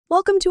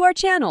Welcome to our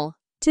channel.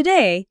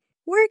 Today,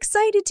 we're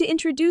excited to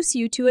introduce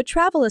you to a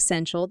travel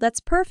essential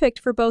that's perfect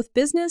for both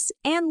business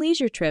and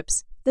leisure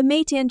trips, the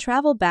MATEIN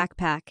Travel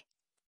Backpack.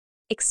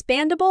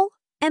 Expandable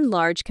and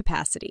large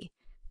capacity.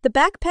 The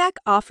backpack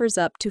offers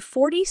up to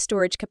 40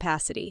 storage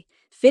capacity,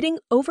 fitting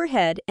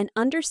overhead and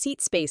under-seat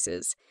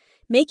spaces,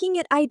 making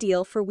it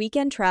ideal for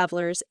weekend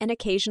travelers and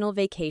occasional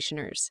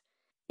vacationers.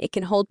 It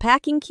can hold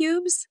packing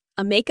cubes,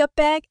 a makeup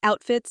bag,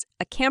 outfits,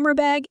 a camera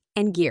bag,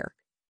 and gear.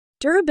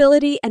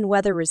 Durability and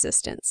weather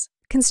resistance.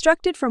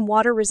 Constructed from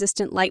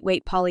water-resistant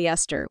lightweight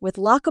polyester with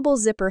lockable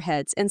zipper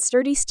heads and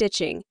sturdy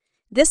stitching,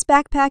 this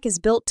backpack is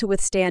built to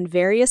withstand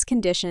various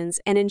conditions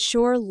and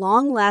ensure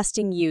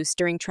long-lasting use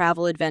during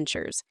travel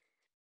adventures.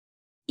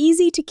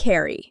 Easy to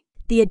carry.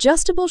 The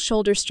adjustable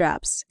shoulder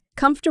straps,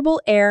 comfortable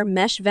air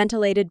mesh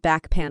ventilated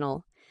back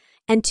panel,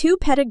 and two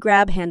petted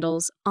grab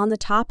handles on the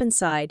top and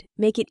side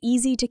make it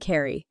easy to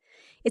carry.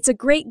 It's a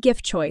great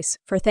gift choice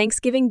for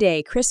Thanksgiving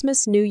Day,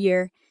 Christmas, New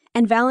Year,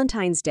 and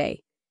Valentine's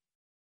Day.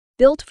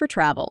 Built for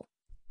travel.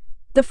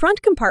 The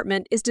front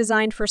compartment is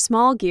designed for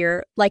small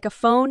gear like a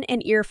phone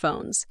and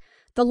earphones.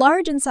 The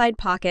large inside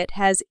pocket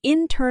has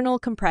internal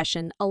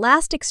compression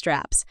elastic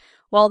straps,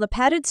 while the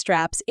padded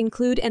straps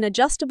include an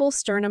adjustable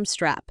sternum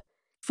strap.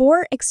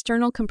 4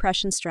 external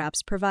compression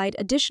straps provide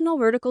additional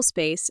vertical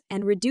space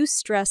and reduce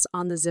stress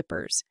on the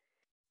zippers.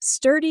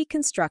 Sturdy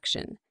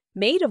construction.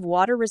 Made of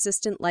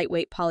water-resistant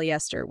lightweight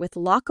polyester with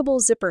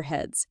lockable zipper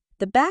heads,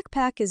 the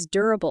backpack is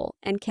durable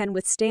and can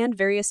withstand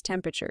various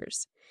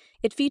temperatures.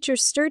 It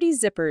features sturdy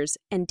zippers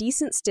and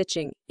decent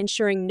stitching,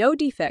 ensuring no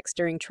defects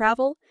during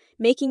travel,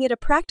 making it a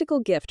practical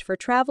gift for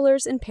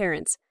travelers and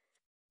parents.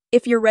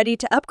 If you're ready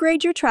to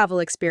upgrade your travel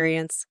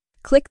experience,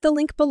 click the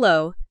link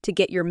below to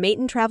get your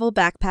MATEIN Travel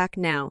Backpack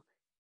now.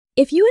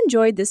 If you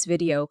enjoyed this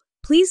video,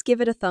 please give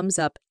it a thumbs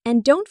up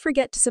and don't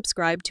forget to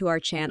subscribe to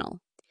our channel.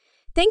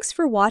 Thanks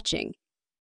for watching.